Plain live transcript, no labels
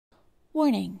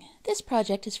Warning: this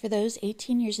project is for those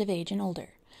 18 years of age and older.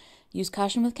 Use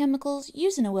caution with chemicals,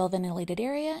 use in a well-ventilated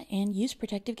area, and use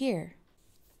protective gear.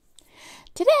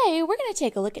 Today, we're going to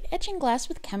take a look at etching glass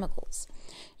with chemicals.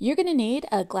 You're going to need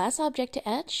a glass object to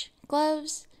etch,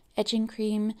 gloves, etching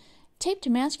cream, tape to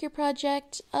mask your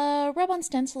project, a rub-on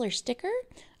stencil or sticker,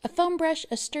 a foam brush,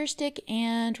 a stir stick,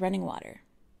 and running water.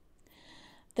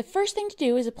 The first thing to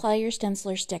do is apply your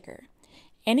stencil or sticker.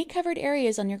 Any covered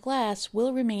areas on your glass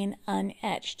will remain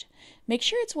unetched. Make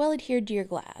sure it's well adhered to your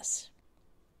glass.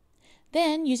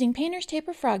 Then, using painter's tape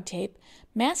or frog tape,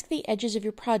 mask the edges of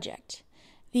your project.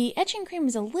 The etching cream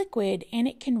is a liquid and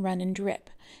it can run and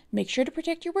drip. Make sure to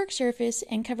protect your work surface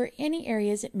and cover any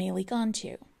areas it may leak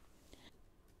onto.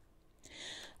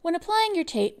 When applying your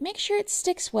tape, make sure it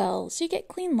sticks well so you get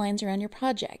clean lines around your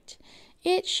project.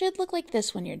 It should look like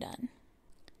this when you're done.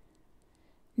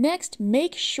 Next,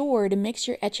 make sure to mix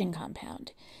your etching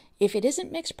compound. If it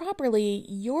isn't mixed properly,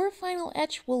 your final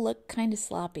etch will look kind of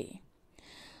sloppy.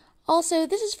 Also,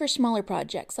 this is for smaller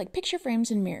projects like picture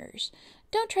frames and mirrors.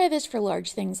 Don't try this for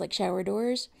large things like shower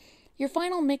doors. Your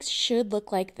final mix should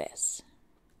look like this.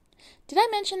 Did I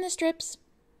mention the strips?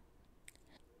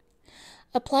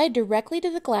 Apply directly to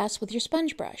the glass with your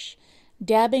sponge brush.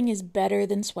 Dabbing is better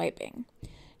than swiping.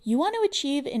 You want to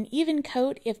achieve an even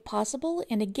coat if possible,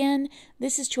 and again,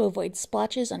 this is to avoid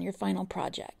splotches on your final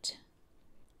project.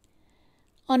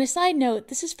 On a side note,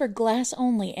 this is for glass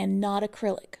only and not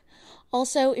acrylic.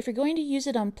 Also, if you're going to use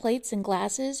it on plates and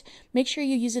glasses, make sure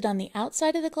you use it on the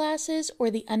outside of the glasses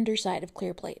or the underside of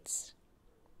clear plates.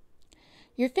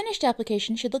 Your finished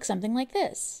application should look something like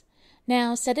this.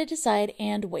 Now, set it aside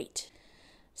and wait.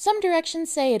 Some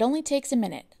directions say it only takes a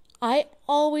minute. I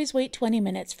always wait 20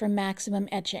 minutes for maximum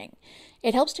etching.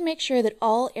 It helps to make sure that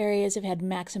all areas have had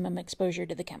maximum exposure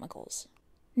to the chemicals.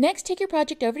 Next, take your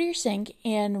project over to your sink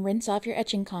and rinse off your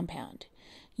etching compound.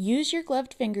 Use your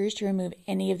gloved fingers to remove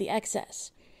any of the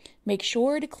excess. Make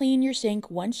sure to clean your sink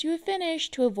once you have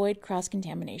finished to avoid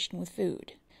cross-contamination with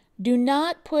food. Do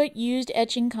not put used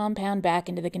etching compound back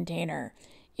into the container.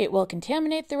 It will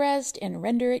contaminate the rest and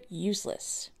render it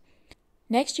useless.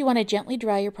 Next, you want to gently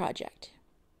dry your project.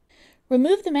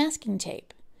 Remove the masking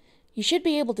tape. You should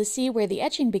be able to see where the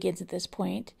etching begins at this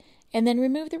point, and then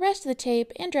remove the rest of the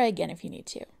tape and dry again if you need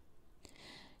to.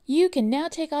 You can now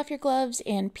take off your gloves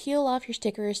and peel off your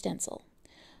sticker or stencil.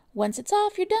 Once it's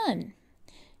off, you're done.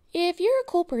 If you're a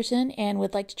cool person and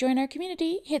would like to join our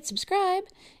community, hit subscribe.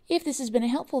 If this has been a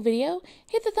helpful video,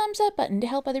 hit the thumbs up button to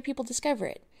help other people discover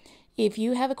it. If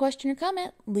you have a question or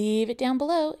comment, leave it down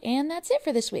below, and that's it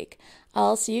for this week.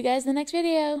 I'll see you guys in the next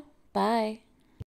video. Bye.